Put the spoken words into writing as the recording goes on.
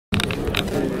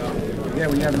yeah,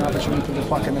 when you have an opportunity to put the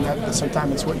puck in the net, but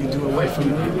sometimes it's what you do away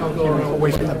from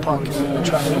the puck, and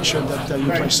try to make sure that you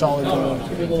play solid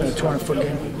in a 200-foot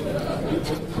game.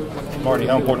 Marty,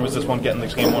 how important was this one, getting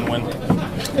this game 1 win?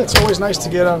 It's always nice to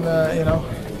get on,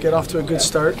 get off to a good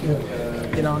start.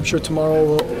 And, I'm sure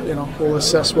tomorrow we'll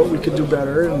assess what we could do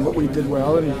better and what we did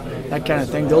well and that kind of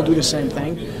thing. They'll do the same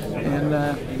thing, and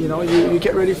you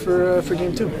get ready for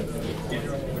game 2.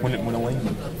 When Elaine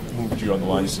moved you on the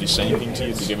line, did he say anything to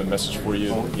you? Did he give a message for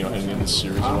you, heading in this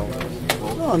series?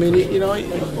 No, I mean,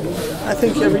 I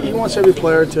think he wants every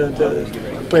player to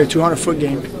play a 200-foot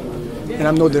game, and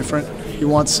I'm no different. He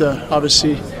wants,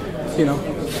 obviously,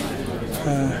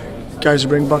 guys who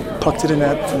bring puck to the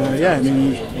net. Yeah, I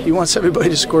mean, he wants everybody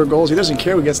to score goals. He doesn't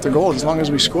care who gets the goals as long as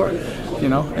we score.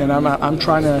 And I'm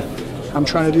trying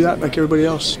to do that like everybody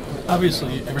else.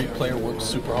 Obviously, every player works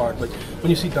super hard, but when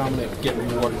you see Dominic get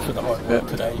rewarded for the hard work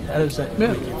today, how does that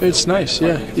make you feel? It's nice.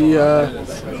 Yeah,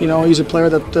 he's a player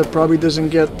that probably doesn't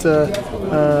get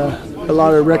a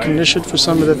lot of recognition for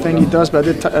some of the thing he does, but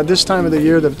at this time of the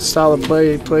year, the style of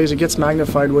play he plays, it gets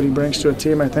magnified what he brings to a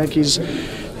team. I think he's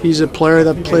a player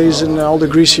that plays in all the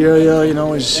greasy area.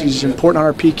 He's important on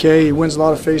our PK. He wins a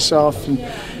lot of face-off, and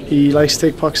he likes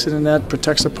to take pucks to the net,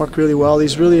 protects the puck really well.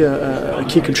 He's really a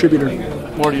key contributor.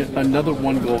 Marty, another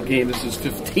one-goal game. This is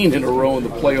 15 in a row in the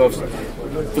playoffs.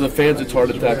 For the fans, it's heart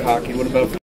attack hockey. What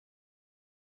about